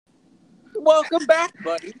Welcome back,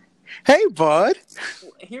 buddy. Hey, bud.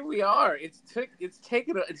 Here we are.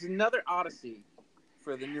 It's another odyssey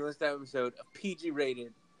for the newest episode of PG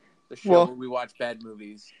Rated, the show where we watch bad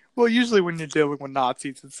movies. Well, usually when you're dealing with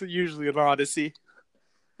Nazis, it's usually an odyssey.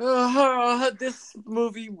 This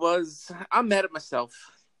movie was. I'm mad at myself.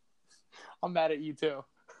 I'm mad at you too.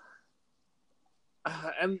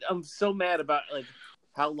 I'm so mad about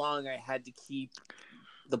how long I had to keep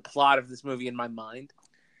the plot of this movie in my mind.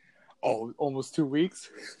 Oh, almost 2 weeks.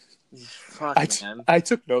 Fuck, man. I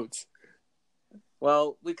took notes.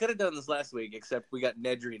 Well, we could have done this last week, except we got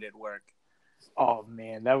Nedry at work. Oh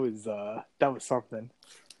man, that was something.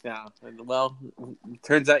 Yeah. Well,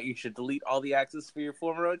 turns out you should delete all the access for your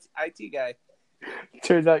former IT guy.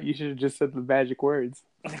 Turns out you should have just said the magic words.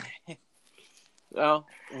 Well,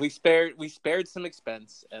 we spared some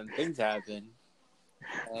expense, and things happen.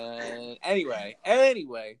 Anyway,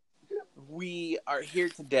 we are here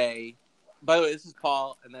today. By the way, this is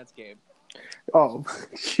Paul, and that's Gabe. Oh,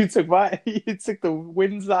 you took the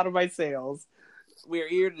winds out of my sails. We are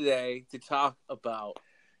here today to talk about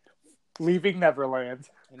Leaving Neverland.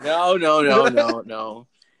 No.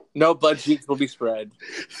 No butt cheeks will be spread.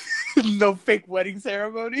 No fake wedding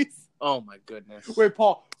ceremonies. Oh my goodness. Wait,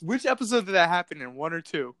 Paul, which episode did that happen in? 1 or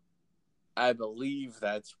 2? I believe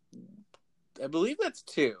that's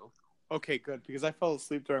 2. Okay, good, because I fell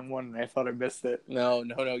asleep during 1 and I thought I missed it. No,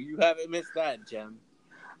 you haven't missed that, Jem.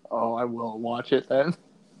 Oh, I will watch it then.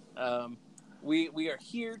 We are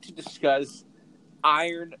here to discuss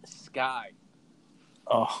Iron Sky.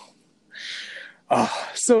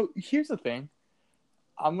 So here's the thing.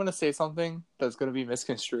 I'm gonna say something that's gonna be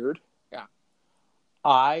misconstrued. Yeah.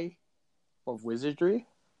 I love wizardry.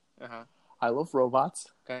 Uh-huh. I love robots.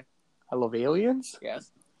 Okay. I love aliens.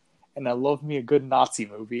 Yes. And I love me a good Nazi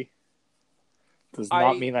movie. Does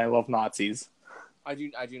not mean I love Nazis. I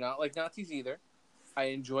do not like Nazis either. I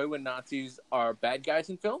enjoy when Nazis are bad guys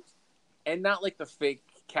in films, and not like the fake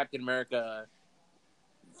Captain America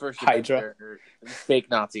first Hydra or fake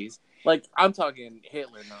Nazis. Like, I'm talking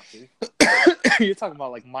Hitler Nazis. You're talking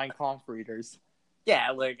about like Mein Kampf readers.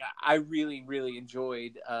 Yeah, like I really, really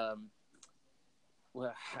enjoyed. I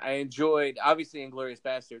enjoyed obviously Inglourious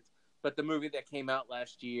Basterds, but the movie that came out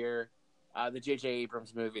last year, the J.J.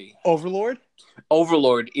 Abrams movie, Overlord.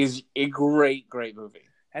 Overlord is a great movie.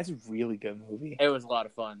 That's a really good movie. It was a lot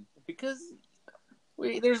of fun because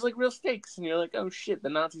there's like real stakes, and you're like, oh shit, the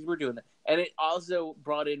Nazis were doing that, and it also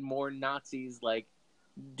brought in more Nazis like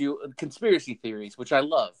do conspiracy theories, which I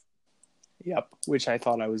love. Yep, which I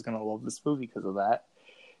thought I was gonna love this movie because of that.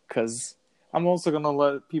 Because I'm also gonna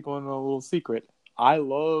let people in a little secret. I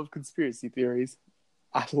love conspiracy theories.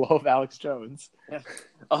 I love Alex Jones.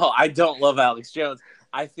 Oh, I don't love Alex Jones.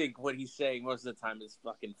 I think what he's saying most of the time is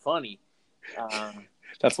fucking funny.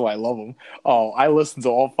 That's why I love him. Oh, I listened to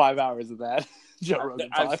all 5 hours of that Joe Rogan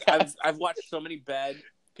podcast. I've watched so many bad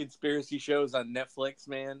conspiracy shows on Netflix,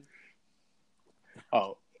 man.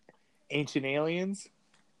 Oh, Ancient Aliens.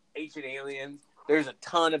 There's a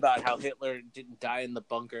ton about how Hitler didn't die in the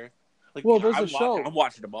bunker. Like, well, there's a show. I'm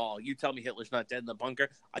watching them all. You tell me Hitler's not dead in the bunker,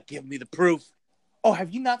 give me the proof. Oh,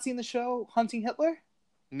 have you not seen the show Hunting Hitler?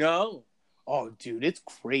 No. Oh, dude, it's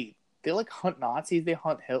great. They like hunt Nazis. They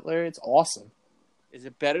hunt Hitler. It's awesome. Is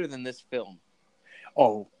it better than this film?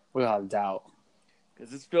 Oh, without a doubt.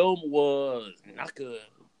 Because this film was not good.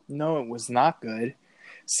 No, it was not good.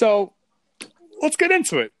 So, let's get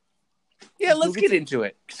into it. Yeah, let's get into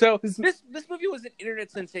it. So, this movie was an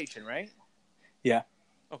internet sensation, right? Yeah.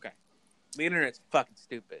 Okay. The internet's fucking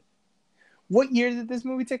stupid. What year did this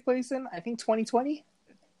movie take place in? I think 2020?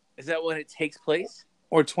 Is that when it takes place?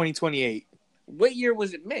 Or 2028? What year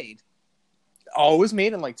was it made? Oh, it was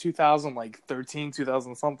made in like 2013,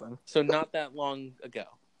 2000 something. So not that long ago.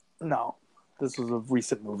 No. This was a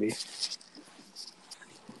recent movie.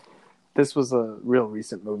 This was a real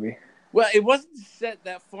recent movie. Well, it wasn't set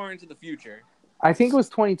that far into the future. I think it was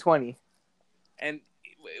 2020. And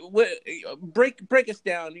break us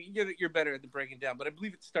down. You're better at the breaking down, but I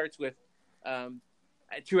believe it starts with 2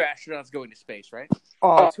 astronauts going to space, right?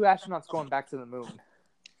 Oh, 2 astronauts going back to the moon.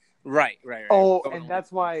 Right. Oh, and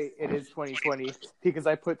that's why it is 2020, because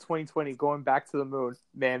I put 2020 going back to the moon.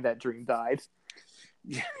 Man, that dream died.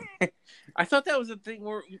 I thought that was a thing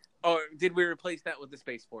or did we replace that with the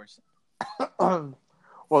Space Force? Well,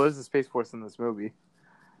 there's a Space Force in this movie.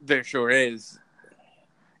 There sure is.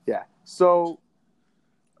 Yeah. So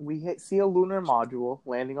we see a lunar module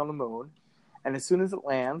landing on the moon, and as soon as it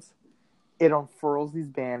lands, it unfurls these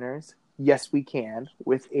banners. Yes, we can,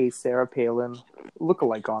 with a Sarah Palin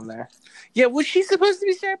lookalike on there. Yeah, was she supposed to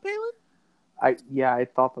be Sarah Palin? I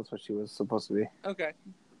thought that's what she was supposed to be. Okay.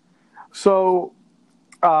 So,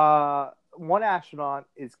 one astronaut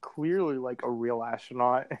is clearly like a real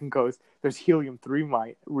astronaut and goes, "There's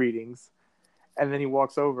helium-3 readings," and then he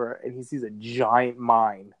walks over and he sees a giant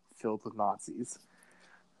mine filled with Nazis,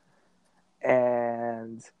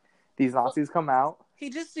 and these Nazis come out. He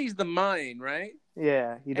just sees the mine, right?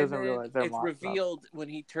 Yeah, he doesn't And then realize they're it's revealed when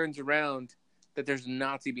he turns around that there's a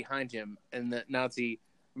Nazi behind him, and that Nazi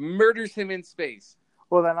murders him in space.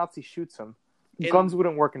 Well, that Nazi shoots him. Guns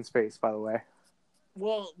wouldn't work in space, by the way.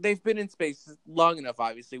 Well, they've been in space long enough,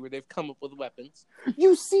 obviously, where they've come up with weapons.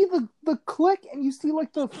 You see the click, and you see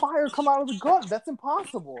like the fire come out of the gun. That's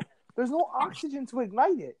impossible. There's no oxygen to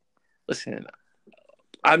ignite it. Listen,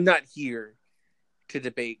 I'm not here to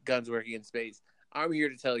debate guns working in space. I'm here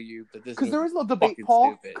to tell you that this because there is no debate,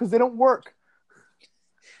 Paul. Because they don't work.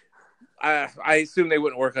 I assume they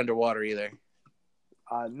wouldn't work underwater either.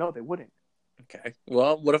 No, they wouldn't. Okay.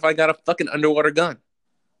 Well, what if I got a fucking underwater gun?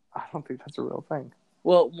 I don't think that's a real thing.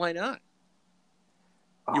 Well, why not?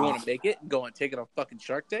 You want to make it and go and take it on fucking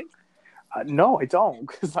Shark Tank? No, I don't,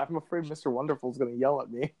 because I'm afraid Mr. Wonderful's gonna yell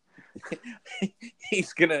at me.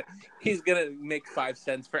 he's gonna make 5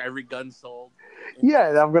 cents for every gun sold.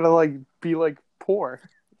 Yeah, I'm gonna be poor.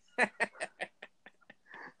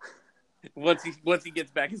 Once he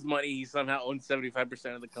gets back his money, he somehow owns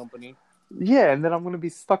 75% of the company. Yeah, and then I'm gonna be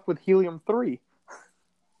stuck with helium-3.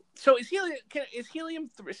 So is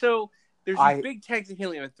helium-3? So there's these big tanks of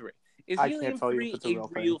helium-3. Is helium-3 a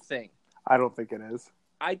real thing? I don't think it is.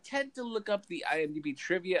 I tend to look up the IMDb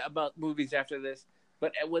trivia about movies after this,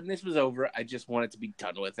 but when this was over, I just wanted to be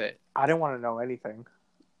done with it. I didn't want to know anything.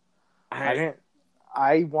 I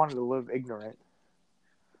wanted to live ignorant.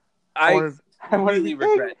 I really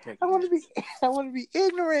regret taking I want to be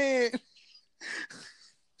ignorant.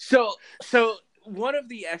 So one of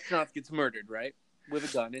the astronauts gets murdered, right? With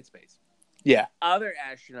a gun in space. Yeah. Other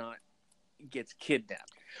astronaut gets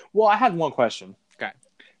kidnapped. Well, I had one question. Okay.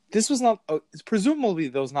 This was not... presumably,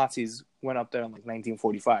 those Nazis went up there in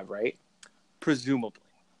 1945, right?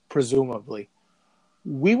 Presumably.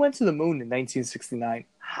 We went to the moon in 1969.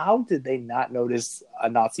 How did they not notice a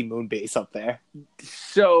Nazi moon base up there?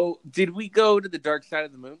 So, did we go to the dark side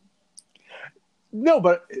of the moon? No,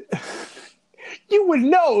 but you would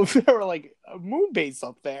know if there were a moon base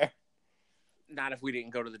up there. Not if we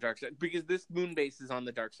didn't go to the dark side, because this moon base is on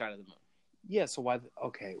the dark side of the moon. Yeah, so why?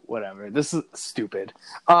 Okay, whatever. This is stupid.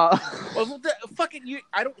 Well, fucking you!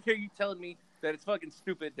 I don't hear you telling me that it's fucking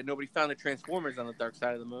stupid that nobody found the Transformers on the dark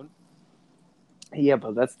side of the moon. Yeah,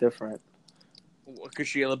 but that's different. Because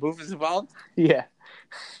Shia LaBeouf is involved? Yeah.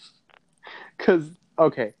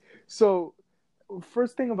 Okay, so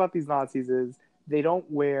first thing about these Nazis is they don't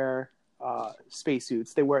wear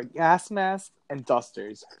spacesuits. They wear gas masks and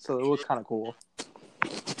dusters, so it looks kind of cool.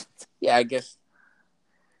 Yeah, I guess.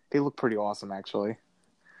 They look pretty awesome, actually.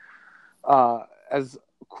 As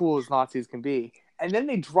cool as Nazis can be. And then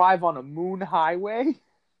they drive on a moon highway.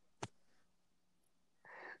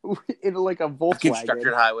 In a Volkswagen.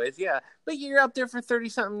 Constructed highways, yeah. But you're up there for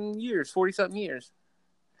 30-something years, 40-something years.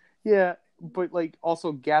 Yeah, but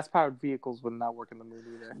also gas-powered vehicles would not work in the moon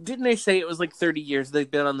either. Didn't they say it was 30 years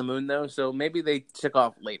they've been on the moon, though? So maybe they took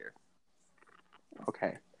off later.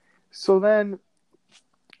 Okay. So then,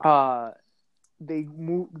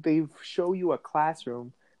 they show you a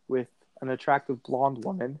classroom with an attractive blonde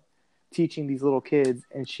woman teaching these little kids,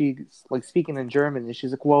 and she's speaking in German, and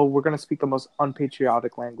she's like, well, we're going to speak the most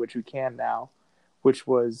unpatriotic language we can now, which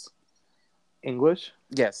was English.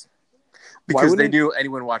 Yes. Because they knew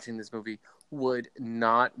anyone watching this movie would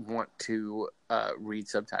not want to read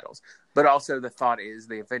subtitles. But also the thought is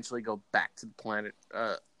they eventually go back to the planet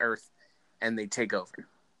Earth and they take over.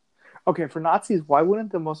 Okay, for Nazis, why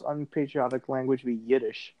wouldn't the most unpatriotic language be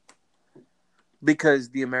Yiddish? Because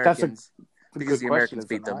the Americans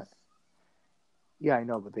beat them. Yeah, I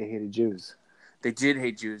know, but they hated Jews. They did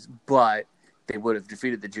hate Jews, but they would have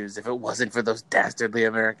defeated the Jews if it wasn't for those dastardly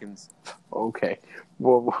Americans. Okay.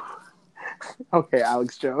 Well, okay,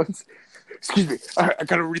 Alex Jones. Excuse me. I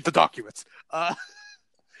gotta read the documents.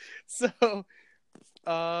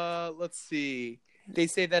 Let's see. They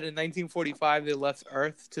say that in 1945 they left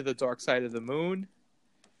Earth to the dark side of the moon.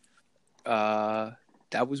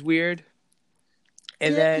 That was weird.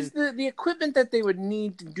 And then the equipment that they would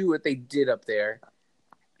need to do what they did up there,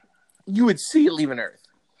 you would see it leaving Earth.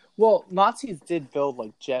 Well, Nazis did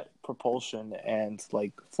build jet propulsion and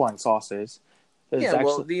flying saucers.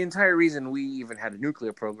 The entire reason we even had a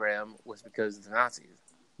nuclear program was because of the Nazis.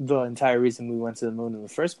 The entire reason we went to the moon in the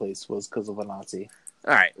first place was because of a Nazi.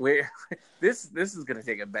 All right, this is going to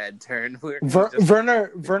take a bad turn.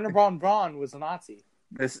 Werner von Braun was a Nazi.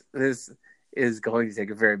 This is going to take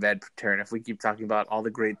a very bad turn if we keep talking about all the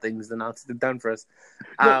great things the Nazis have done for us.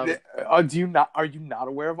 Are you not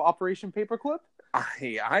aware of Operation Paperclip?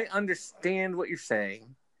 I understand what you're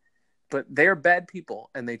saying, but they're bad people,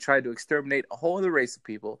 and they tried to exterminate a whole other race of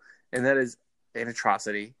people, and that is an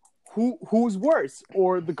atrocity. Who's worse,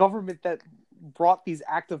 or the government that brought these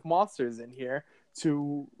active monsters in here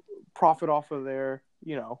to profit off of their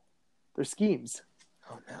schemes?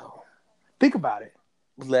 Oh no! Think about it.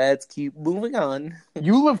 Let's keep moving on.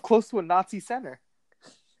 You live close to a Nazi center,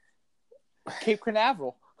 Cape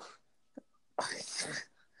Canaveral. Oh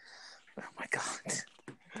my god!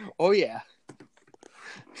 Oh yeah.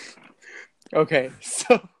 Okay,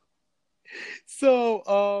 so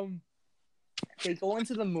they go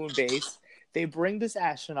into the moon base. They bring this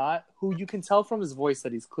astronaut who you can tell from his voice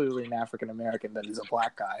that he's clearly an African American, that he's a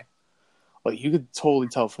black guy. Like, you could totally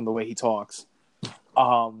tell from the way he talks.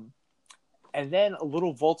 And then a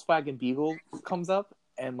little Volkswagen Beetle comes up,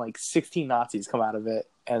 and like 16 Nazis come out of it.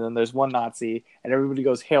 And then there's one Nazi, and everybody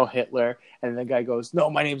goes, "Hail Hitler!" And the guy goes, "No,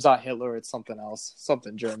 my name's not Hitler. It's something else,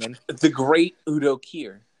 something German." The great Udo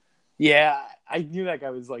Kier. Yeah, I knew that guy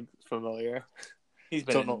was like familiar. He's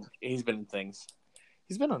been in things.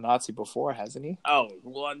 He's been a Nazi before, hasn't he? Oh,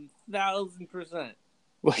 1,000%.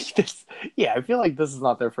 Like this, yeah. I feel like this is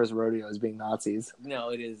not their first rodeo as being Nazis. No,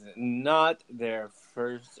 it isn't. Not their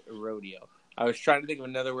first rodeo. I was trying to think of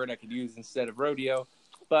another word I could use instead of rodeo,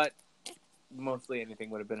 but mostly anything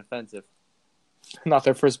would have been offensive. Not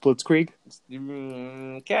their first blitzkrieg?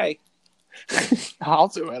 Okay. I'll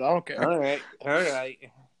do it. I don't care. All right.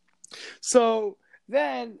 So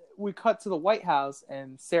then we cut to the White House,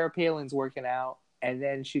 and Sarah Palin's working out, and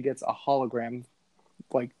then she gets a hologram,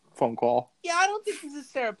 like, phone call. Yeah, I don't think this is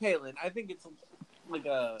Sarah Palin. I think it's like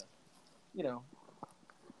I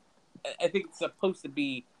think it's supposed to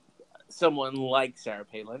be someone like Sarah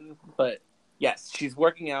Palin, but yes, she's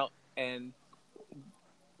working out. And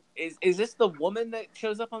is this the woman that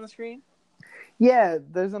shows up on the screen? Yeah,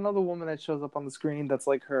 there's another woman that shows up on the screen that's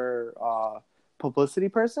like her publicity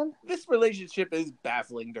person. This relationship is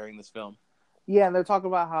baffling during this film. Yeah, and they're talking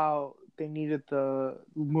about how they needed the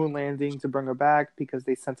moon landing to bring her back because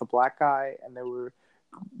they sent a black guy, and they were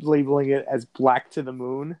labeling it as Black to the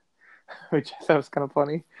Moon, which I thought was kind of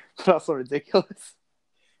funny, but also ridiculous.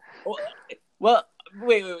 Well,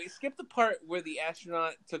 wait. Skip the part where the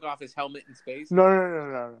astronaut took off his helmet in space.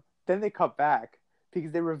 No. Then they cut back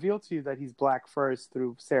because they reveal to you that he's black first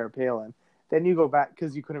through Sarah Palin. Then you go back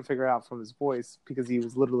because you couldn't figure it out from his voice because he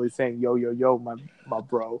was literally saying, "Yo, yo, yo, my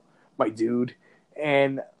bro, my dude,"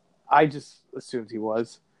 and I just assumed he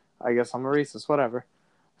was. I guess I'm a racist, whatever.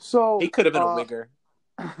 So he could have been a wigger.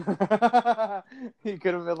 He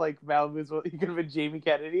could have been like Malibu's. He could have been Jamie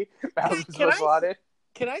Kennedy. Malibu's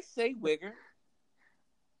Can I say wigger?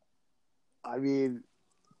 I mean,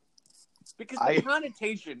 because the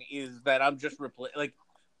connotation is that I'm just like.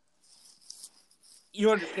 You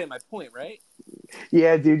understand my point, right?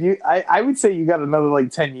 Yeah, dude. I would say you got another like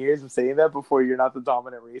 10 years of saying that before you're not the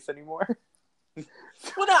dominant race anymore.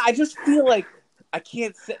 Well, no, I just feel like I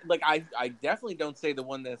can't say, like, I definitely don't say the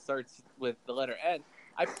one that starts with the letter N.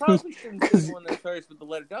 I probably shouldn't say the one that starts with the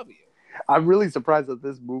letter W. I'm really surprised that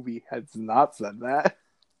this movie has not said that.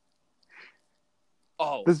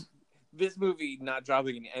 Oh, this movie not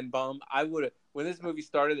dropping an N-bomb, I would have, when this movie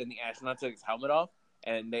started and the astronaut took his helmet off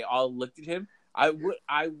and they all looked at him, I would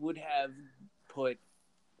have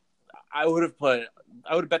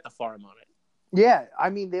bet the farm on it. Yeah, I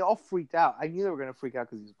mean, they all freaked out. I knew they were going to freak out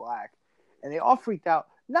because he was black. And they all freaked out,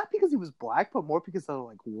 not because he was black, but more because they were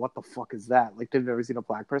like, what the fuck is that? Like, they've never seen a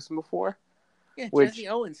black person before. Yeah, Jesse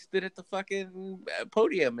Owens stood at the fucking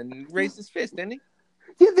podium and raised his fist, didn't he?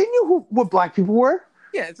 Yeah, they knew what black people were.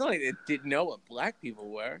 Yeah, it's not like they didn't know what black people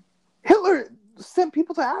were. Hitler sent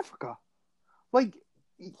people to Africa. Like,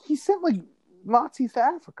 he sent, like, Nazis to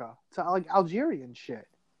Africa, to, like, Algeria and shit.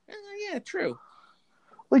 Yeah, true.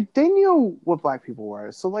 Like, they knew what black people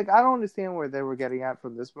were. So, like, I don't understand where they were getting at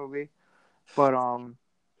from this movie. But,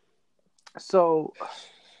 so,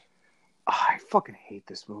 I fucking hate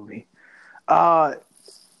this movie. The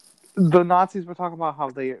Nazis were talking about how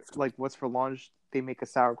they, like, what's for lunch? They make a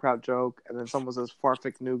sauerkraut joke, and then someone says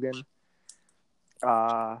Farfignugan.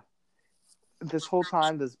 This whole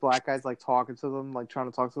time, this black guy's, like, talking to them, like,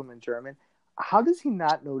 trying to talk to them in German. How does he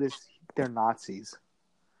not notice they're Nazis?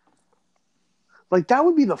 Like, that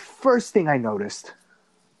would be the first thing I noticed.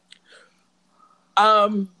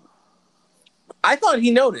 I thought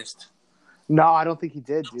he noticed. No, I don't think he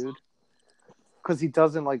did, dude. Because he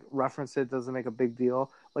doesn't, like, reference it, doesn't make a big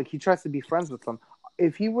deal. Like, he tries to be friends with them.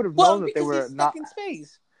 If he would have known that they were not in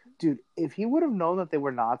space. dude, if he would have known that they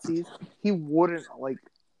were Nazis, he wouldn't like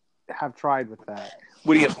have tried with that.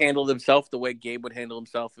 Would he have handled himself the way Gabe would handle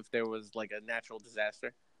himself if there was like a natural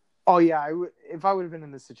disaster? Oh yeah, if I would have been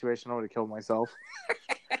in this situation, I would have killed myself.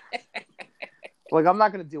 Like, I'm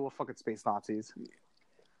not gonna deal with fucking space Nazis.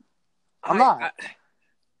 I'm not.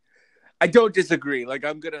 I don't disagree. Like,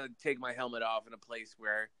 I'm gonna take my helmet off in a place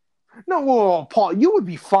where. No, whoa, Paul, you would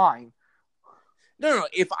be fine. No.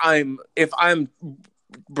 If I'm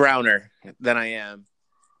browner than I am,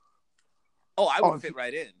 I would fit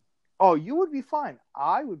right in. Oh, you would be fine.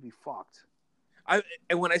 I would be fucked.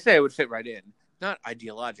 And when I say I would fit right in, not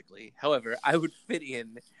ideologically, however, I would fit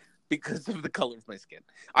in because of the color of my skin.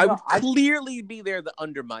 I would clearly be there to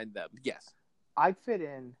undermine them. Yes, I'd fit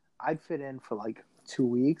in for like 2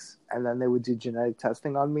 weeks, and then they would do genetic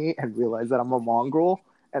testing on me and realize that I'm a mongrel,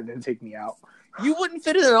 and then take me out. You wouldn't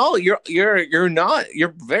fit in at all. You're not.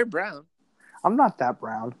 You're very brown. I'm not that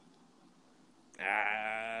brown.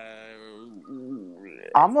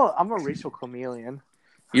 I'm a racial chameleon.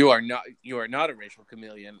 You are not a racial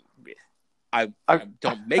chameleon. I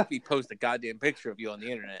don't make me post a goddamn picture of you on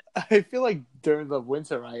the internet. I feel like during the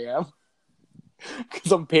winter I am,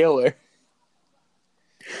 because I'm paler.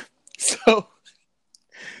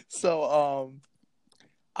 So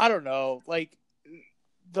I don't know. Like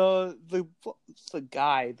the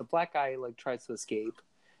black guy like tries to escape,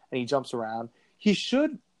 and he jumps around.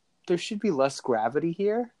 There should be less gravity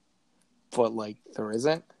here, but like there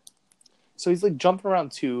isn't. So he's like jumping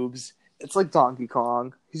around tubes. It's like Donkey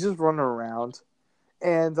Kong. He's just running around.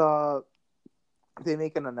 And they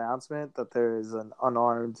make an announcement that there is an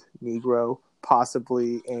unarmed Negro,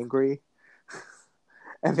 possibly angry.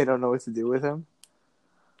 And they don't know what to do with him,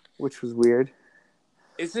 which was weird.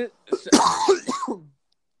 Is it?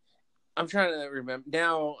 I'm trying to remember.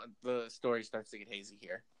 Now the story starts to get hazy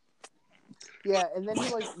here. Yeah, and then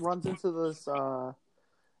he like runs into this.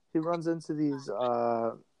 He runs into these.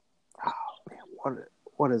 Oh man,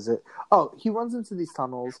 what is it? Oh, he runs into these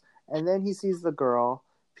tunnels, and then he sees the girl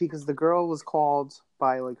because the girl was called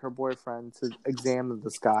by like her boyfriend to examine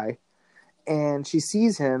this guy, and she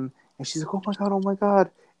sees him, and she's like, oh my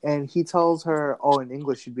god, and he tells her, oh, in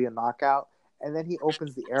English she'd be a knockout, and then he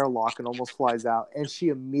opens the airlock and almost flies out, and she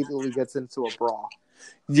immediately gets into a bra.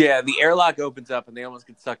 Yeah, the airlock opens up, and they almost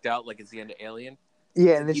get sucked out like it's the end of Alien.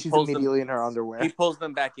 Yeah, and then she's immediately in her underwear. He pulls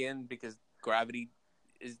them back in because gravity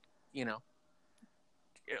is,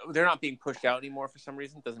 they're not being pushed out anymore for some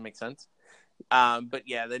reason. Doesn't make sense. But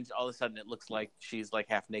yeah, then all of a sudden it looks like she's like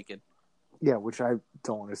half naked. Yeah, which I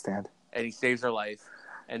don't understand. And he saves her life.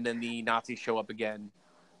 And then the Nazis show up again.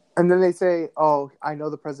 And then they say, oh, I know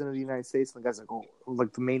the president of the United States. And the guy's like, oh,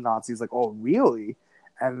 like the main Nazi's like, oh, really?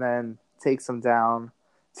 And then takes him down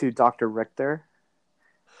to Dr. Richter.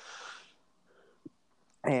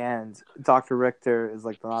 And Dr. Richter is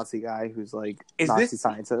like the Nazi guy who's like Nazi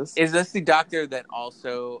scientist. Is this the doctor that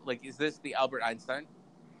also, like, is this the Albert Einstein?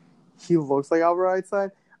 He looks like Albert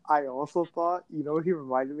Einstein. I also thought, you know what he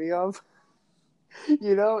reminded me of?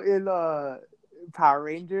 In Power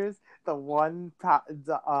Rangers, the one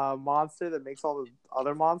monster that makes all the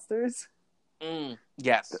other monsters?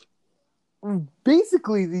 Yes.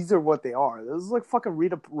 Basically, these are what they are. This is like fucking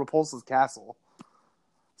Rita Repulsa's castle.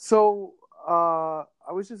 So,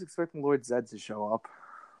 I was just expecting Lord Zed to show up.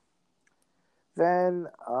 Then,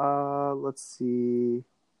 let's see.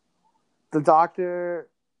 The doctor,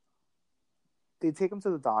 they take him to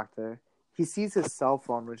the doctor. He sees his cell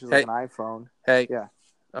phone, which is like an iPhone. Hey. Yeah.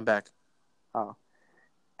 I'm back. Oh.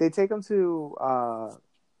 They take him to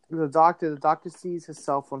the doctor. The doctor sees his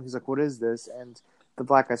cell phone. He's like, what is this? And the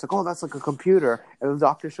black guy's like, oh, that's like a computer. And the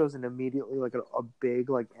doctor shows him immediately like a big,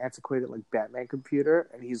 like antiquated, like Batman computer.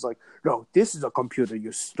 And he's like, no, this is a computer,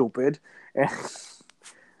 you stupid. And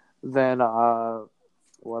then,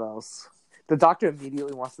 what else? The doctor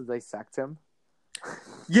immediately wants to dissect him.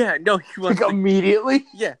 Yeah, no, he wants like immediately?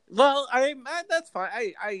 Yeah. Well, that's fine.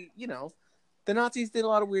 The Nazis did a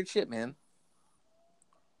lot of weird shit, man.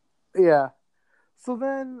 Yeah. So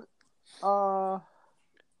then,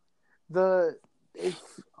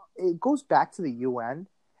 it goes back to the UN,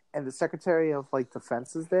 and the Secretary of like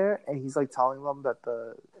Defense is there, and he's like telling them that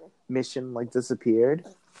the mission like disappeared.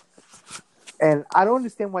 And I don't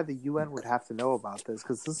understand why the UN would have to know about this,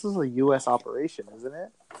 because this is a U.S. operation, isn't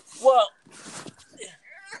it? Well,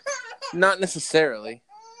 not necessarily.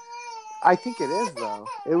 I think it is, though.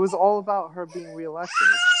 It was all about her being reelected.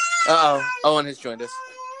 Uh-oh. Owen has joined us.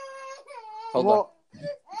 Hold on.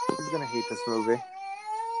 He's going to hate this movie.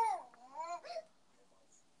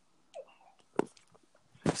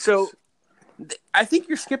 So, I think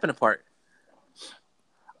you're skipping a part.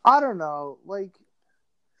 I don't know. Like,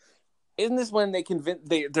 Isn't this when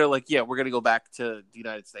they're like, yeah, we're gonna go back to the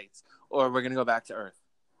United States, or we're gonna go back to Earth?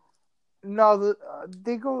 No,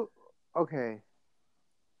 they go. Okay.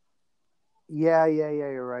 Yeah,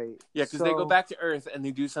 you're right. Yeah, because they go back to Earth and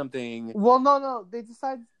they do something. Well, no. They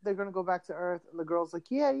decide they're going to go back to Earth, and the girl's like,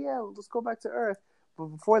 yeah, let's go back to Earth. But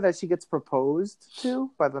before that, she gets proposed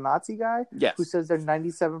to by the Nazi guy, yes, who says they're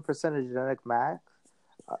 97% a genetic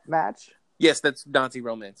match. Yes, that's Nazi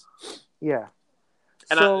romance. Yeah.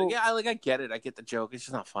 And I get it. I get the joke. It's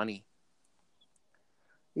just not funny.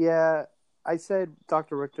 Yeah, I said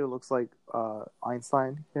Dr. Richter looks like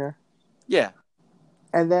Einstein here. Yeah.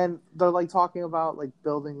 And then they're like talking about like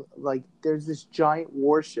building, like there's this giant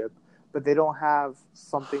warship, but they don't have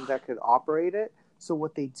something that could operate it. So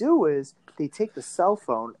what they do is they take the cell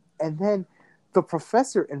phone, and then the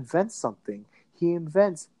professor invents something. He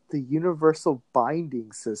invents the universal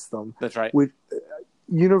binding system. That's right. With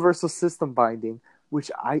universal system binding,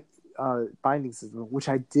 which I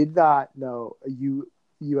did not know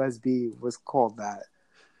USB was called that.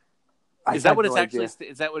 Is that what it's actually?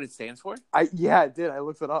 Is that what it stands for? Yeah, it did. I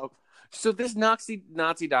looked it up. So this Nazi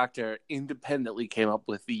doctor independently came up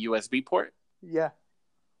with the USB port. Yeah.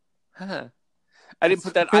 Huh. I didn't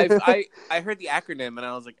put that. I heard the acronym and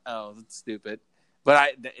I was like, oh, that's stupid.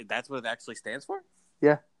 But that's what it actually stands for.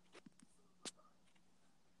 Yeah.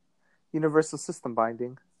 Universal system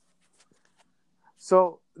binding.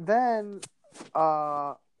 So then,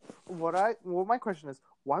 my question is,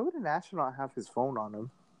 why would an astronaut have his phone on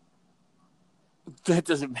him? That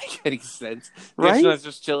doesn't make any sense. Right? The astronaut's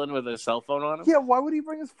just chilling with a cell phone on him? Yeah, why would he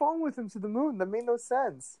bring his phone with him to the moon? That made no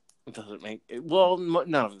sense. It doesn't make... Well,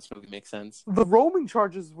 none of this movie makes sense. The roaming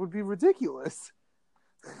charges would be ridiculous.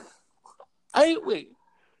 Wait.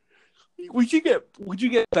 Would you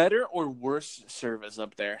get better or worse service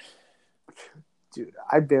up there? Dude,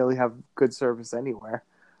 I barely have good service anywhere.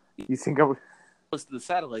 You think I would... Close to the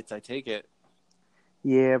satellites, I take it.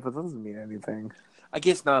 Yeah, but that doesn't mean anything. I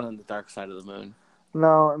guess not on the dark side of the moon.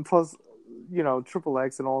 No, and plus,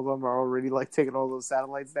 XXX and all of them are already like taking all those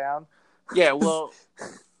satellites down. Yeah, well,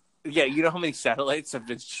 yeah, you know how many satellites have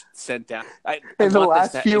been sent down? I in the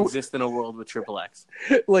last few exist in a world with XXX.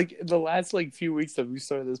 Like in the last few weeks that we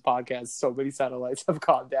started this podcast, so many satellites have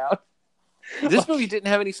gone down. This movie didn't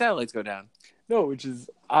have any satellites go down. No, which is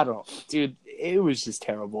dude, it was just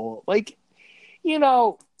terrible.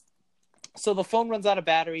 So the phone runs out of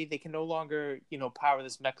battery. They can no longer, power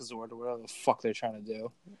this Megazord or whatever the fuck they're trying to do.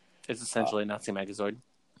 It's essentially a Nazi Megazord.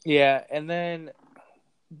 Yeah, and then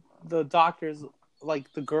the doctors,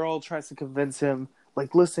 the girl tries to convince him,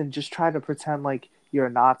 listen, just try to pretend like you're a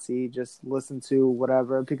Nazi. Just listen to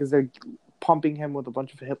whatever, because they're pumping him with a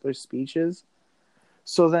bunch of Hitler's speeches.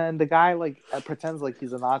 So then the guy pretends like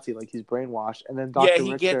he's a Nazi, like he's brainwashed, and then Dr.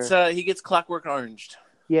 Richter... he gets Clockwork Oranged.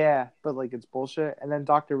 Yeah, but it's bullshit. And then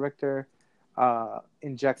Dr. Richter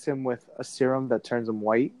injects him with a serum that turns him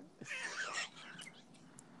white.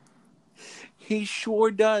 He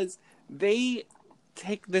sure does. They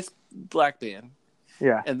take this black man,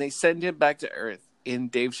 and they send him back to Earth in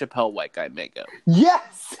Dave Chappelle white guy makeup.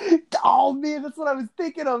 Yes! Oh man, that's what I was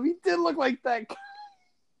thinking of. He did look like that guy.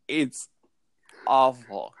 It's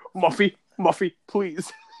awful. Muffy,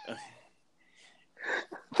 please.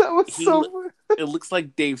 That was it looks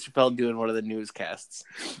like Dave Chappelle doing one of the newscasts.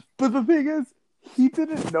 But the thing is, he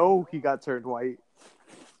didn't know he got turned white.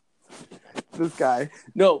 This guy.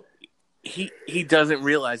 No, he doesn't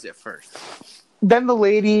realize it first. Then the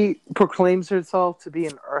lady proclaims herself to be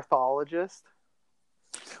an earthologist.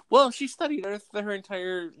 Well, she studied Earth her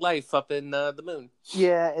entire life up in the moon.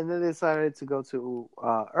 Yeah, and then they decided to go to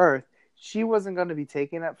Earth. She wasn't going to be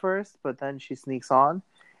taken at first, but then she sneaks on.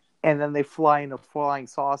 And then they fly in a flying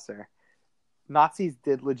saucer. Nazis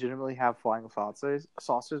did legitimately have flying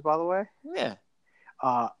saucers, by the way.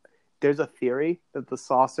 Yeah. There's a theory that the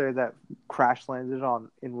saucer that crash landed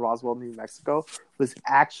in Roswell, New Mexico, was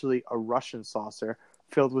actually a Russian saucer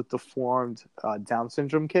filled with deformed Down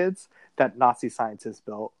syndrome kids that Nazi scientists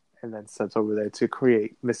built and then sent over there to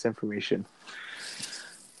create misinformation.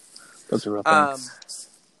 Those are real things.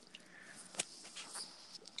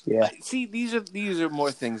 Yeah. See, these are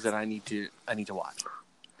more things that I need to watch.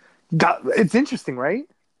 It's interesting, right?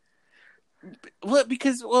 Well,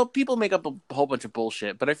 because people make up a whole bunch of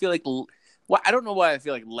bullshit, but I feel like I don't know why I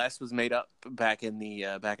feel like less was made up back in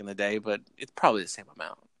the day, but it's probably the same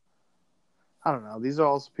amount. I don't know. These are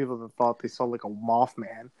also people that thought they saw a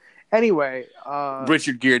Mothman. Anyway,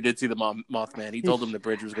 Richard Gere did see the Mothman. He told them the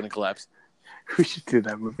bridge was going to collapse. We should do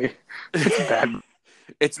that movie. It's bad.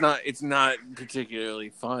 It's not particularly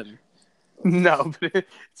fun. No, but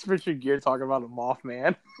it's Richard Gere talking about a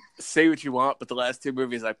Mothman. Say what you want, but the last two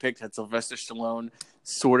movies I picked had Sylvester Stallone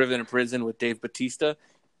sort of in a prison with Dave Bautista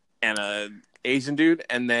and a Asian dude,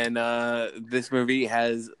 and then this movie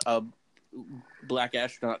has a black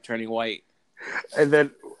astronaut turning white. And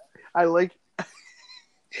then I like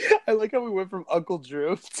how we went from Uncle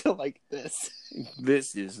Drew to like this.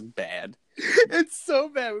 This is bad. It's so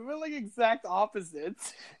bad. We went like exact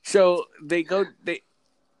opposites. So they go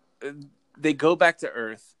back to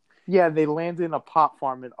Earth. Yeah, they landed in a pot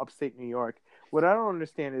farm in upstate New York. What I don't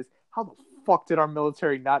understand is how the fuck did our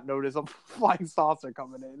military not notice a flying saucer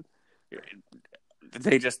coming in?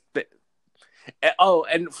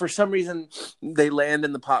 And for some reason they land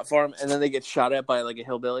in the pot farm and then they get shot at by like a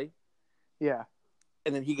hillbilly. Yeah.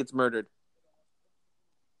 And then he gets murdered.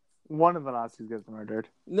 One of the Nazis gets murdered.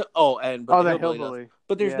 No, the hillbilly.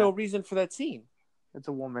 But there's no reason for that scene. It's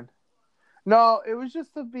a woman. No, it was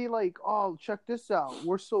just to be like, oh, check this out.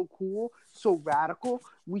 We're so cool, so radical.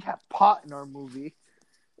 We have pot in our movie.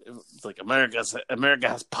 It's like America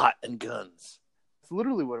has pot and guns. It's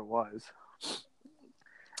literally what it was.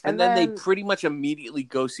 And then they pretty much immediately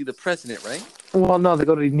go see the president, right? Well, no, they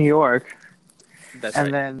go to New York. That's right.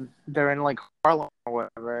 And then they're in like Harlem or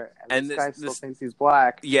whatever. And this guy still thinks he's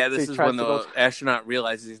black. Yeah, this is when the astronaut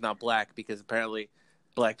realizes he's not black because apparently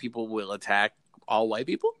black people will attack all white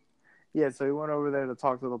people. Yeah, so he went over there to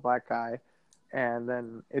talk to the black guy, and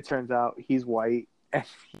then it turns out he's white and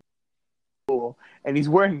cool, and he's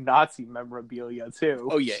wearing Nazi memorabilia too.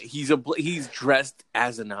 Oh yeah, he's dressed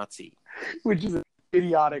as a Nazi, which is an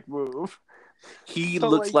idiotic move. He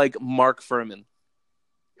looks like Mark Furman.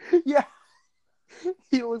 Yeah,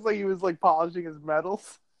 he looks like he was like polishing his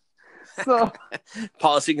medals. So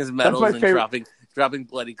polishing his medals and dropping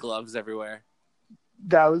bloody gloves everywhere.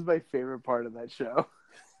 That was my favorite part of that show.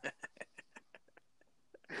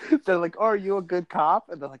 They're like, oh, are you a good cop?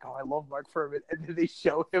 And they're like, oh, I love Mark Furman. And then they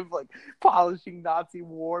show him like polishing Nazi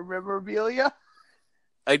war memorabilia.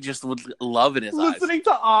 I just would love in his eyes. Listening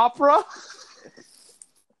to opera.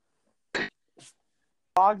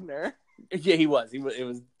 Wagner. Yeah, he was. It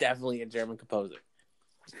was definitely a German composer.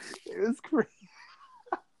 It was great.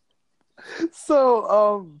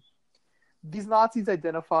 So, these Nazis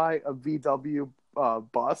identify a VW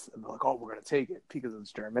bus, and they're like, oh, we're going to take it because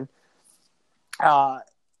it's German.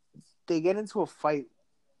 They get into a fight.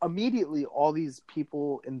 Immediately, all these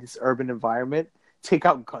people in this urban environment take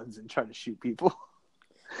out guns and try to shoot people.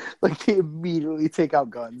 Like, they immediately take out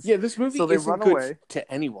guns. Yeah, this movie isn't good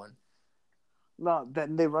to anyone. No,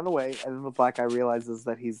 then they run away, and then the black guy realizes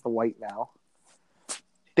that he's the white now.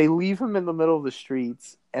 They leave him in the middle of the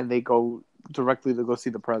streets, and they go directly to go see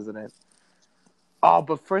the president. Oh,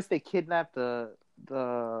 but first they kidnap the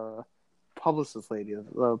publicist lady,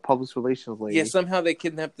 the public relations lady. Yeah, somehow they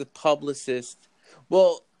kidnapped the publicist.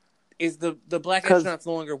 Well, is the black astronaut's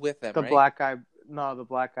no longer with them, the right? The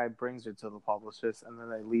black guy brings her to the publicist, and then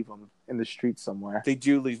they leave him in the street somewhere. They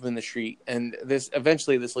do leave him in the street, and this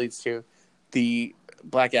leads to the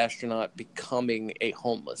black astronaut becoming a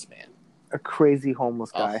homeless man. A crazy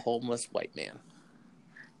homeless guy. A homeless white man.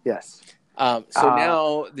 Yes. So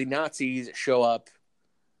now the Nazis show up.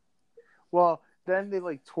 Well, then they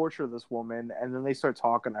like torture this woman, and then they start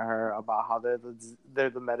talking to her about how they're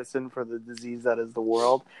the medicine for the disease that is the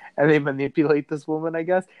world, and they manipulate this woman, I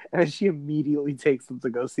guess, and then she immediately takes them to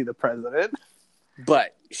go see the president.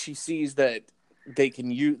 But she sees that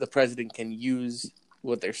the president can use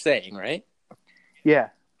what they're saying, right? Yeah.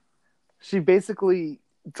 She basically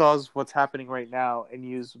does what's happening right now and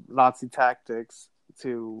use Nazi tactics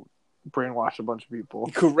to brainwash a bunch of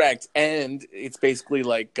people. Correct. And it's basically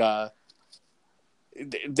like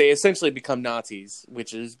they essentially become Nazis,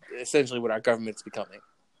 which is essentially what our government's becoming.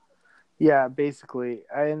 Yeah, basically.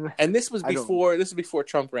 And this was before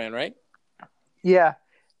Trump ran, right? Yeah.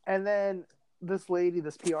 And then this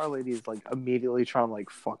PR lady is like immediately trying to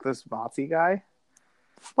like fuck this Nazi guy.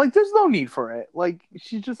 Like, there's no need for it. Like,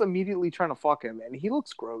 she's just immediately trying to fuck him, and he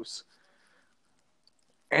looks gross.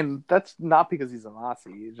 And that's not because he's a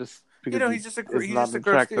Nazi. Just because he's just a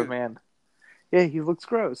gross dude. Man. Yeah, he looks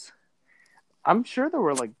gross. I'm sure there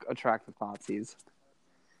were like attractive Nazis.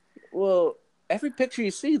 Well, every picture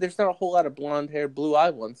you see, there's not a whole lot of blonde-haired,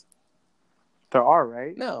 blue-eyed ones. There are,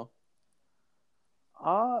 right? No.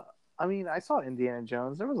 I mean, I saw Indiana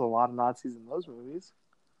Jones. There was a lot of Nazis in those movies.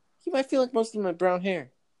 You might feel like most of them had brown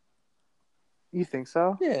hair. You think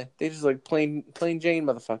so? Yeah, they just like plain Jane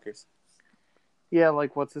motherfuckers. Yeah,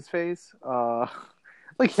 like what's his face?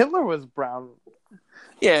 Like Hitler was brown.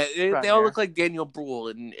 Yeah, they all look like Daniel Bruhl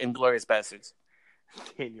in Inglourious Basterds.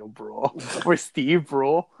 Daniel Bruhl or Steve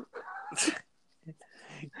Bruhl.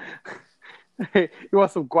 You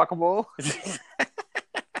want some guacamole?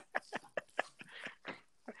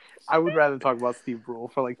 I would rather talk about Steve Brule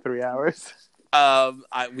for like 3 hours.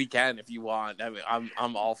 We can if you want. I mean,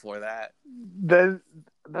 I'm all for that. Then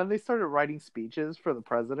they started writing speeches for the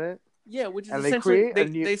president. Yeah, which is and essentially they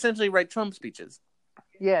they essentially write Trump speeches.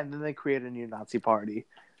 Yeah, and then they create a new Nazi party,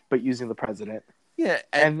 but using the president. Yeah,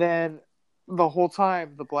 and then the whole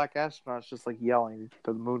time the black astronauts just like yelling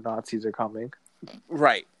the moon Nazis are coming.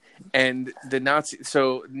 Right. And the Nazi,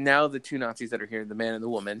 so now the two Nazis that are here, the man and the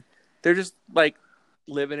woman, they're just like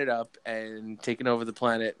living it up and taking over the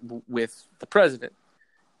planet with the president.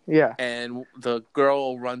 Yeah. And the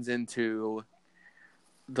girl runs into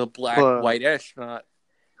the white astronaut,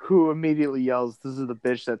 who immediately yells, "This is the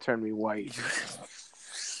bitch that turned me white."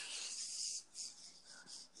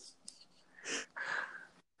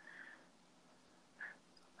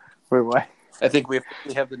 Wait, what? I think we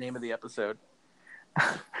have the name of the episode.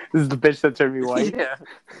 This is the bitch that turned me white? Yeah.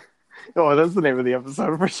 Oh, that's the name of the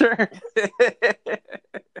episode for sure.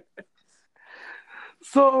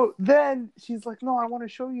 So then she's like, "No, I want to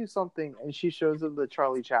show you something," and she shows him the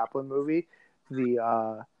Charlie Chaplin movie,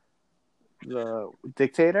 the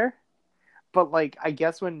Dictator. But like, I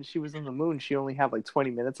guess when she was on the moon, she only had like 20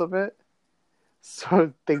 minutes of it.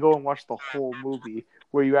 So they go and watch the whole movie,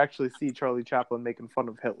 where you actually see Charlie Chaplin making fun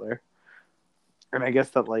of Hitler. And I guess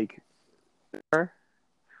that like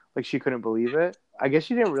she couldn't believe it. I guess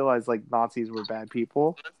she didn't realize like Nazis were bad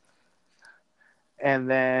people. And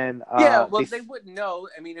then yeah, well, they wouldn't know.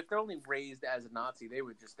 I mean, if they're only raised as a Nazi, they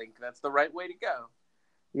would just think that's the right way to go.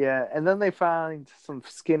 Yeah, and then they find some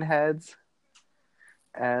skinheads,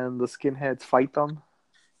 and the skinheads fight them.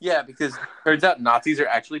 Yeah, because turns out Nazis are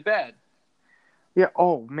actually bad. Yeah.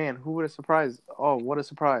 Oh man, who would have surprised? Oh, what a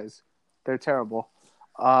surprise! They're terrible.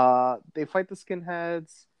 They fight the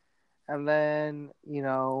skinheads, and then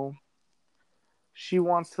she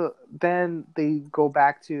wants to. Then they go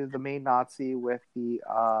back to the main Nazi with the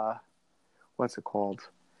what's it called?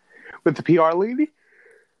 With the PR lady,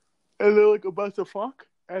 and they're like about to fuck.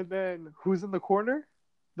 And then who's in the corner?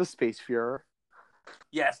 The Space Fuhrer.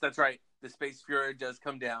 Yes, that's right. The Space Fuhrer does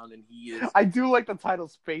come down, and he is. I do like the title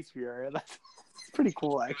Space Fuhrer. That's pretty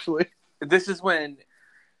cool, actually. This is when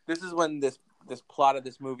this plot of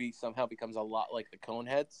this movie somehow becomes a lot like the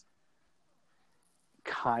Coneheads.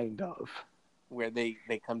 Kind of. Where they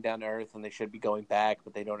come down to Earth and they should be going back,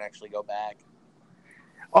 but they don't actually go back.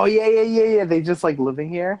 Oh, yeah. They just like living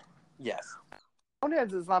here? Yes.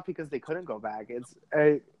 Coneheads is not because they couldn't go back. It's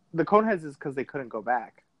the Coneheads is because they couldn't go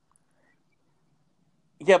back.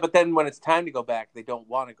 Yeah, but then when it's time to go back, they don't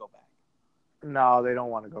want to go back. No, they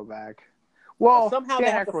don't want to go back. Well, somehow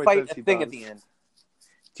they have to fight a thing at the end.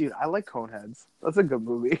 Dude, I like Coneheads. That's a good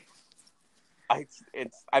movie. I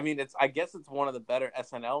guess it's one of the better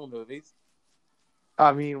SNL movies.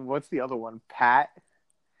 I mean, what's the other one? Pat?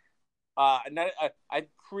 I'm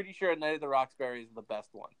pretty sure Night of the Roxbury is the best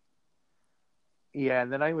one. Yeah,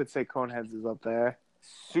 and then I would say Coneheads is up there.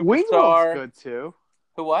 Superstar. Wayne's World's good too.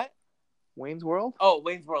 Who? What? Wayne's World? Oh,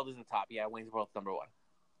 Wayne's World is the top. Yeah, Wayne's World's number one.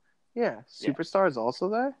 Yeah, Superstar is also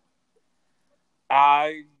there.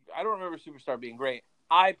 I don't remember Superstar being great.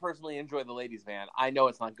 I personally enjoy The Ladies' Man. I know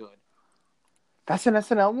it's not good. That's an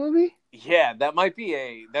SNL movie? Yeah, that might be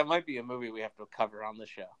a movie we have to cover on the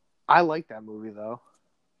show. I like that movie though.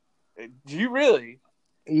 Do you really?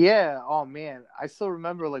 Yeah. Oh man, I still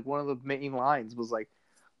remember like one of the main lines was like,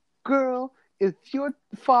 "Girl, is your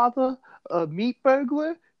father a meat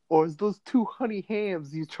burglar, or is those 2 honey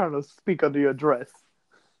hams you trying to speak under your dress?"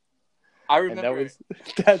 I remember.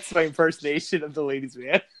 That's my impersonation of The Ladies'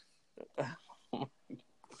 Man.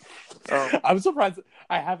 I'm surprised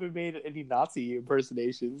I haven't made any Nazi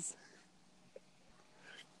impersonations.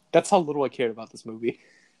 That's how little I cared about this movie.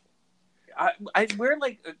 We're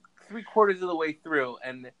like 3/4 of the way through,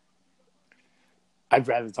 and I'd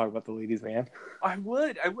rather talk about The Ladies' Man. I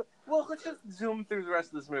would. Well, let's just zoom through the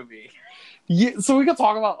rest of this movie. Yeah, so we can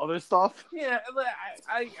talk about other stuff. Yeah,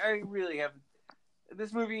 I really have.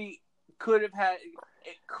 This movie could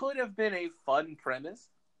have been a fun premise.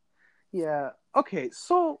 Yeah. Okay.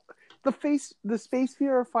 So the Space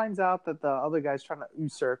Fuhrer finds out that the other guy's trying to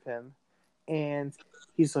usurp him, and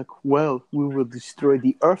he's like, "Well, we will destroy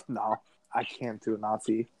the Earth now." I can't do a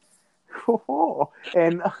Nazi.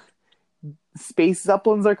 And space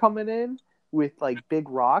zeppelins are coming in with like big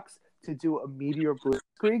rocks to do a meteor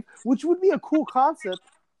blitzkrieg, which would be a cool concept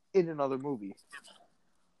in another movie.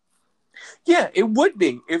 Yeah, it would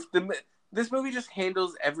be if this movie just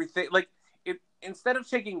handles everything like. Instead of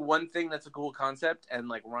taking one thing that's a cool concept and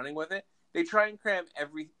like running with it, they try and cram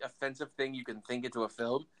every offensive thing you can think into a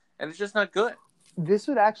film, and it's just not good. this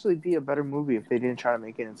would actually be a better movie if they didn't try to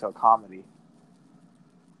make it into a comedy.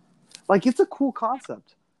 Like, it's a cool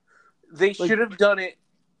concept. They should have done it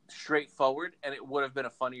straightforward, and it would have been a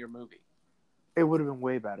funnier movie. It would have been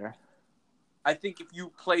way better. I think if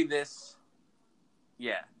you play this,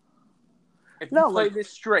 if you play this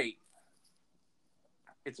straight,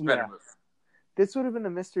 it's a better movie. This would have been a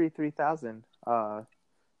Mystery 3000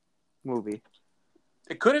 movie.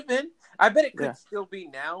 It could have been. I bet it could still be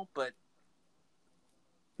now, but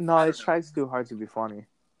no, it tries too hard to be funny.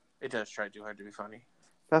 It does try too hard to be funny.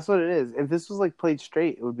 That's what it is. If this was like played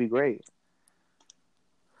straight, it would be great.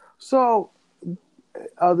 So,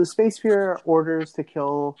 the Space Pier orders to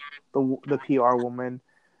kill the PR woman.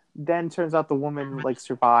 Then turns out the woman like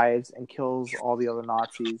survives and kills all the other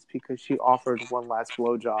Nazis because she offered one last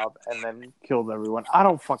blowjob and then killed everyone. I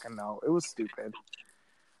don't fucking know. It was stupid.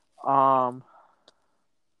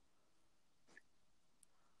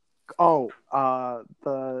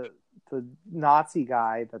 The Nazi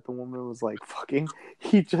guy that the woman was like fucking,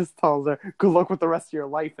 he just tells her, "Good luck with the rest of your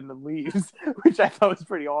life," and then leaves, which I thought was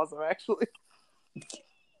pretty awesome, actually.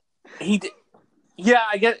 He did. Yeah,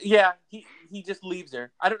 I guess. Yeah, he just leaves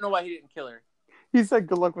her. I don't know why he didn't kill her. He said,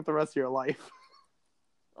 "Good luck with the rest of your life."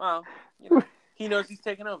 Well, he knows he's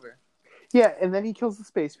taken over. Yeah, and then he kills the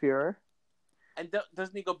Space Pier. And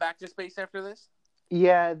doesn't he go back to space after this?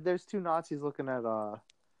 Yeah, there's two Nazis looking at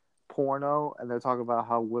porno, and they're talking about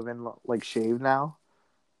how women like shave now.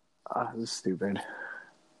 This is stupid.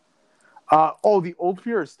 The old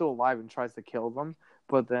Fuhrer is still alive and tries to kill them,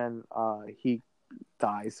 but then he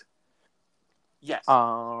dies. Yes.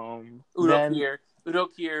 Udo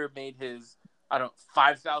Kier made his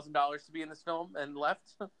 $5,000 to be in this film and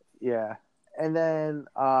left. Yeah, and then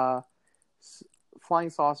flying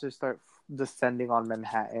saucers start descending on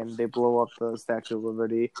Manhattan. They blow up the Statue of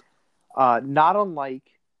Liberty. Not unlike.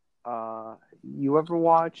 You ever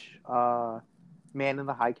watch Man in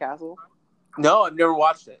the High Castle? No, I've never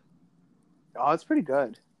watched it. Oh, it's pretty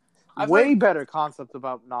good. Way better concept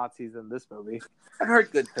about Nazis than this movie. I've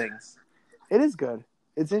heard good things. It is good.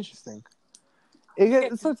 It's interesting.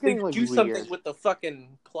 It starts getting like do weird. Something with the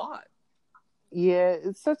fucking plot. Yeah,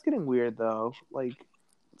 it starts getting weird though. Like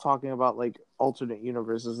talking about like alternate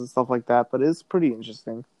universes and stuff like that, but it's pretty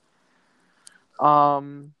interesting.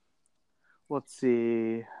 Let's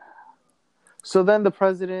see. So then the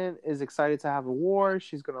president is excited to have a war.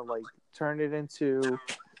 She's gonna like turn it into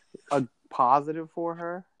a positive for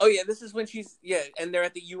her. Oh yeah, this is when and they're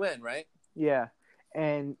at the UN, right? Yeah,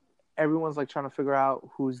 and everyone's like trying to figure out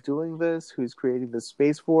who's doing this, who's creating the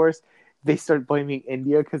Space Force. They start blaming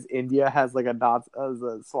India because India has like a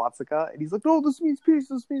swastika, and he's like, "No, this means peace.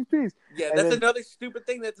 This means peace." Yeah, and that's another stupid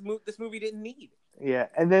thing that this movie didn't need. Yeah,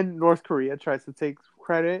 and then North Korea tries to take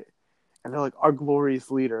credit. And they're like, "Our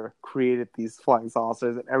glorious leader created these flying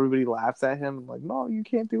saucers," and everybody laughs at him. I'm like, "No, you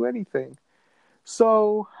can't do anything."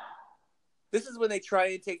 So, this is when they try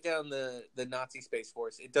and take down the Nazi Space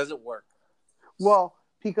Force. It doesn't work. Well,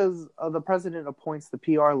 because the president appoints the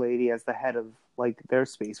PR lady as the head of like their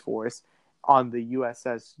Space Force on the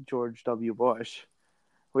USS George W. Bush,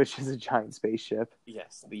 which is a giant spaceship.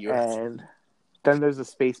 Yes, the USS. And then there's a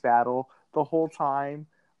space battle the whole time.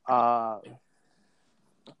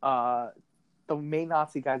 The main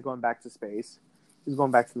Nazi guy's going back to space. He's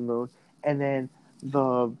going back to the moon. And then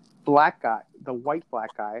the black guy, the white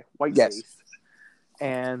guy, face,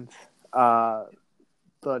 and the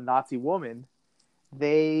Nazi woman,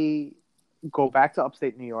 they go back to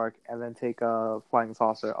upstate New York and then take a flying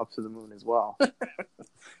saucer up to the moon as well.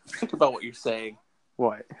 Think about what you're saying.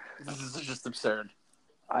 What? This is just absurd.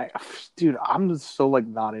 Dude, I'm just so like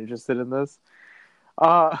not interested in this.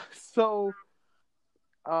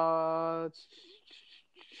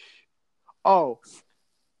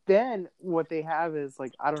 Then what they have is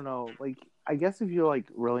like, I don't know, like I guess if you're like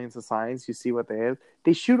really into science, you see what they have.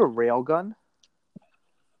 They shoot a rail gun.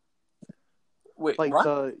 Wait, like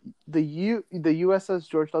what? the USS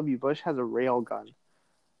George W. Bush has a rail gun,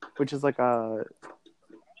 which is like a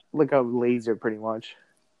laser, pretty much.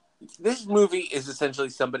 This movie is essentially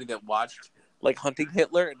somebody that watched like Hunting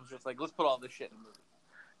Hitler and was just like, let's put all this shit in the movie.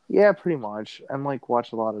 Yeah, pretty much. And like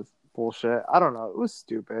watch a lot of bullshit. I don't know. It was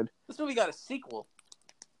stupid. This movie got a sequel.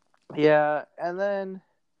 Yeah, and then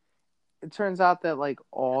it turns out that like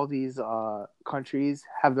all these countries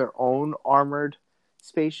have their own armored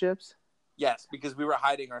spaceships. Yes, because we were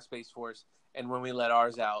hiding our Space Force, and when we let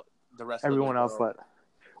ours out, the rest everyone of else let.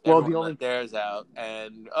 Well, the only let theirs out,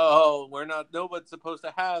 and we're not. Nobody's supposed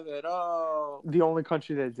to have it. Oh, the only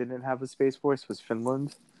country that didn't have a Space Force was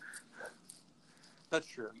Finland. That's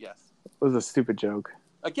true. Yes, it was a stupid joke.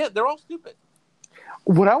 Again, they're all stupid.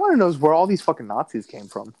 What I want to know is where all these fucking Nazis came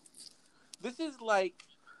from. This is like...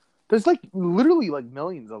 There's like literally like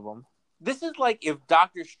millions of them. This is like if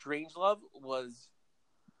Doctor Strangelove was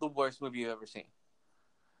the worst movie you've ever seen.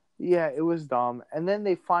 Yeah, it was dumb. And then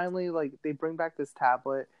they finally they bring back this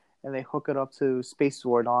tablet and they hook it up to Space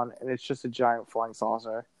Zordon, and it's just a giant flying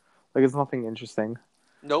saucer. Like, it's nothing interesting.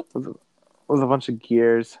 Nope. With a bunch of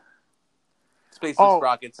gears. Spaceless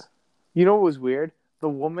rockets. You know what was weird? The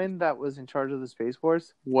woman that was in charge of the Space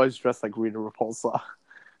Force was dressed like Rita Repulsa.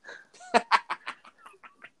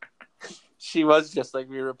 She was just like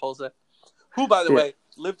Rita Repulsa, who, by the way,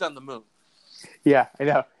 lived on the moon. Yeah, I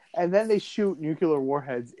know. And then they shoot nuclear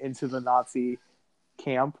warheads into the Nazi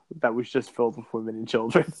camp that was just filled with women and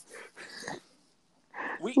children.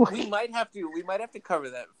 We might have to cover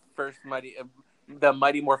that first the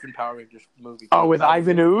Mighty Morphin Power Rangers movie. Oh, with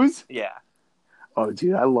Ivan Ooze? Yeah. Oh,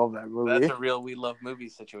 dude, I love that movie. That's a real we love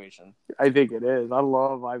movies situation. I think it is. I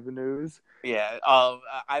love Ivan Ooze. Yeah,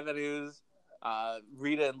 Ivan Ooze,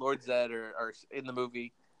 Rita and Lord Zed are in the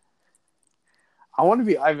movie. I want to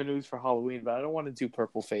be Ivan Ooze for Halloween, but I don't want to do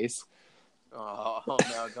purple face. Oh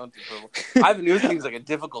no, don't do purple. Ivan Ooze seems like a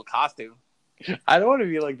difficult costume. I don't want to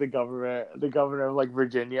be like the governor of like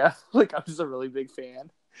Virginia. Like, I'm just a really big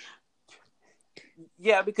fan.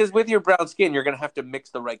 Yeah, because with your brown skin, you're gonna have to mix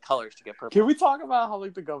the right colors to get purple. Can we talk about how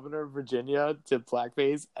like the governor of Virginia did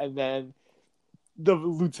blackface, and then the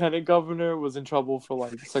lieutenant governor was in trouble for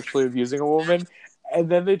like sexually abusing a woman, and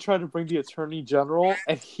then they tried to bring the attorney general,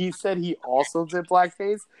 and he said he also did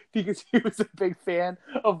blackface because he was a big fan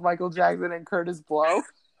of Michael Jackson and Curtis Blow.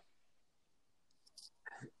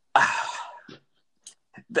 I'm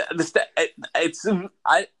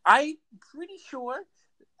pretty sure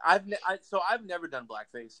I've never done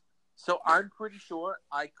blackface, so I'm pretty sure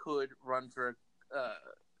I could run for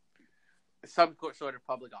some sort of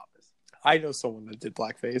public office. I know someone that did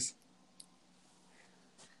blackface.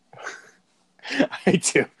 I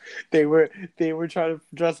do. They were trying to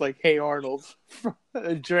dress like Hey Arnold,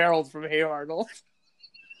 Gerald from Hey Arnold.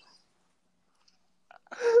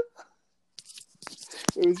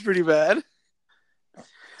 It was pretty bad.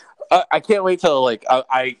 I can't wait till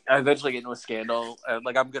I eventually get into a scandal and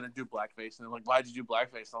I'm gonna do blackface, and they're like, "Why'd you do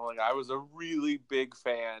blackface?" And I'm like, "I was a really big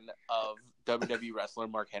fan of WWE wrestler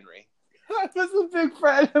Mark Henry." I was a big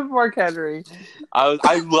fan of Mark Henry.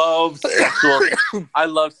 I love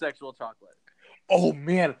sexual chocolate. Oh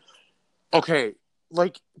man. Okay,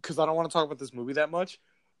 because I don't want to talk about this movie that much.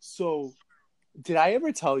 So, did I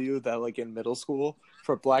ever tell you that in middle school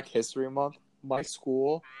for Black History Month, my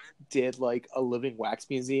school did a living wax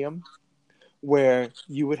museum where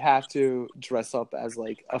you would have to dress up as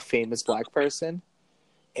a famous Black person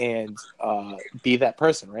and be that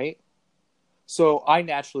person, right? So I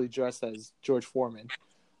naturally dressed as George Foreman,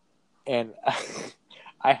 and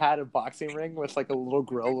I had a boxing ring with a little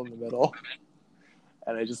grill in the middle,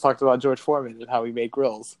 and I just talked about George Foreman and how he made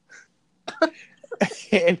grills.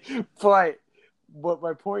 But what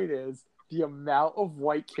my point is, the amount of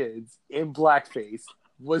white kids in blackface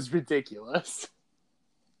was ridiculous.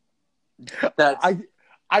 I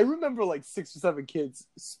remember 6 or 7 kids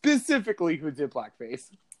specifically who did blackface.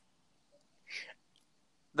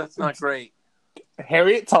 That's not great.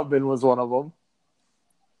 Harriet Tubman was one of them.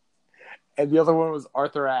 And the other one was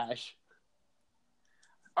Arthur Ashe.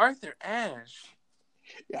 Arthur Ashe?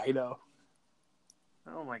 Yeah, I know.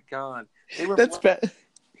 Oh my god. That's bad.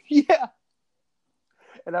 Yeah.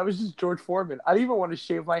 And I was just George Foreman. I didn't even want to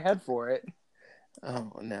shave my head for it.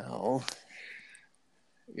 Oh, no.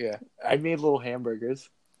 Yeah. I made little hamburgers.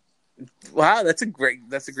 Wow, that's a great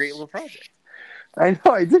little project. I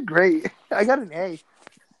know, I did great. I got an A.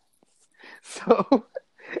 So,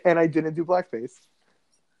 and I didn't do blackface.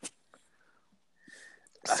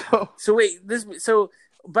 So wait,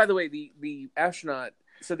 by the way, the astronaut,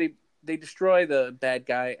 so they destroy the bad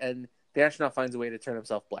guy, and the astronaut finds a way to turn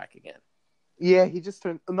himself black again. Yeah, he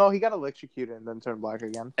got electrocuted and then turned black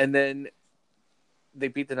again. And then they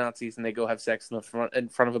beat the Nazis and they go have sex in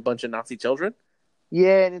front of a bunch of Nazi children.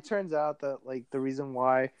 Yeah, and it turns out that the reason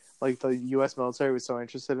why the U.S. military was so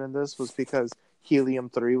interested in this was because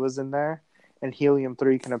helium-3 was in there, and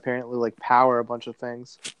helium-3 can apparently power a bunch of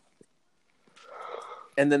things.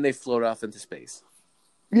 And then they float off into space.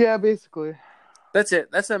 Yeah, basically. That's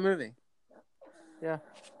it. That's that movie. Yeah.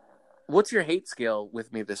 What's your hate scale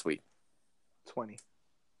with me this week? 20.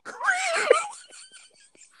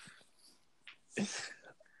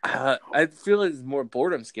 I feel it's more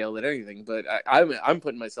boredom scale than anything, but I'm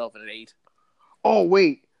putting myself at an 8. Oh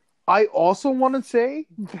wait, I also want to say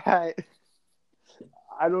that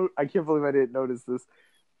I can't believe I didn't notice this.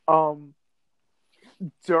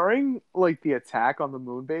 during like the attack on the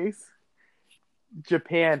moon base,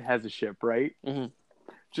 Japan has a ship, right? Mm-hmm.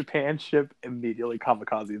 Japan's ship immediately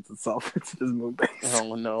kamikazes itself into this moon base.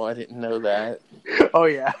 Oh no, I didn't know that. Oh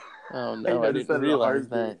yeah. Oh no, I didn't realize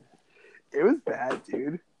that. It was bad,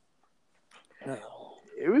 dude. Oh.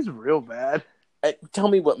 It was real bad. Tell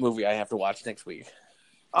me what movie I have to watch next week.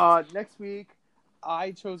 Next week,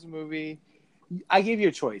 I chose a movie. I gave you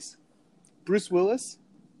a choice: Bruce Willis,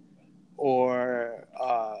 or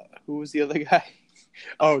who was the other guy?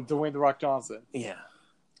 Oh, Dwayne "The Rock" Johnson. Yeah.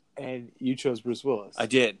 And you chose Bruce Willis. I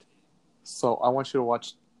did. So I want you to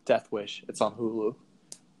watch Death Wish. It's on Hulu.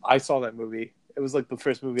 I saw that movie. It was like the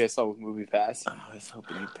first movie I saw with MoviePass. Oh, I was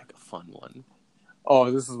hoping you'd pick a fun one.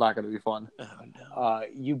 Oh, this is not going to be fun. Oh, no.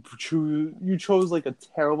 You chose like a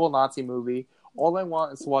terrible Nazi movie. All I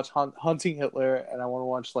want is to watch Hunting Hitler, and I want to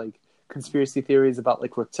watch like conspiracy theories about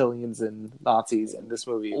like reptilians and Nazis. And this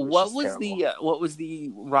movie. What was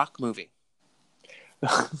the Rock movie?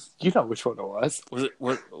 You know which one it was.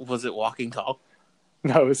 Was it Walking Tall?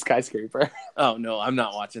 No, it was Skyscraper. Oh no, I'm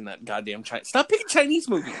not watching that goddamn Chinese. Stop picking Chinese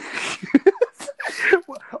movies.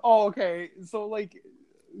 Oh, okay. So like,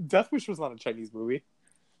 Death Wish was not a Chinese movie.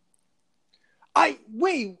 I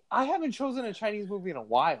haven't chosen a Chinese movie in a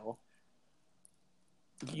while.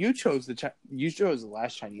 You chose the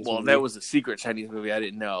last Chinese movie. Well, that was a secret Chinese movie I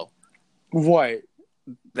didn't know. What?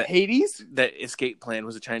 Hades? That Escape Plan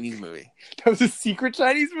was a Chinese movie. That was a secret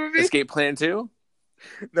Chinese movie? Escape Plan 2?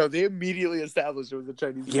 No, they immediately established it was a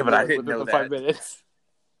Chinese movie. Yeah, but I didn't know that. 5 minutes.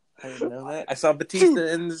 I didn't know that. I saw Batista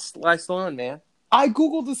and Sly Stallone, man. I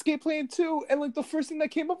googled Escape Plan 2, and like the first thing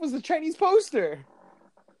that came up was the Chinese poster.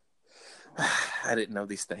 I didn't know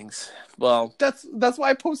these things. Well, that's why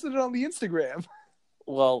I posted it on the Instagram.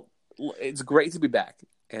 Well, it's great to be back,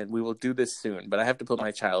 and we will do this soon. But I have to put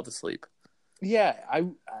my child to sleep. Yeah,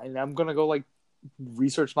 I'm gonna go like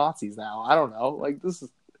research Nazis now. I don't know. Like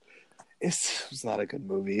it's not a good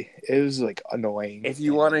movie. It was like annoying. If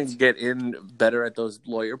you want to get in better at those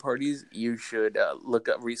lawyer parties, you should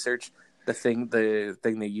research the thing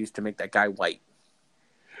they used to make that guy white.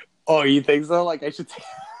 Oh, you think so? Like I should.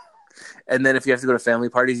 And then if you have to go to family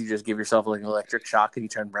parties, you just give yourself like an electric shock and you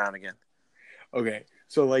turn brown again. Okay,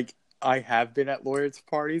 so like I have been at lawyers'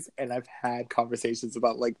 parties and I've had conversations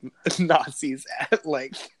about like Nazis at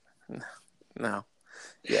like. No.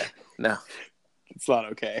 Yeah. No. It's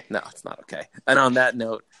not okay. No, it's not okay. And on that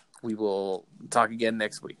note, we will talk again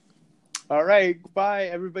next week. All right. Bye,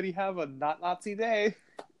 everybody. Have a not Nazi day.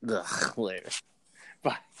 Ugh, later.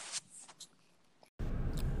 Bye.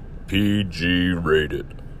 PG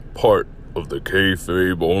Rated. Part of the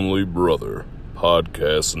Kayfabe Only Brother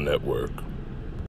Podcast Network.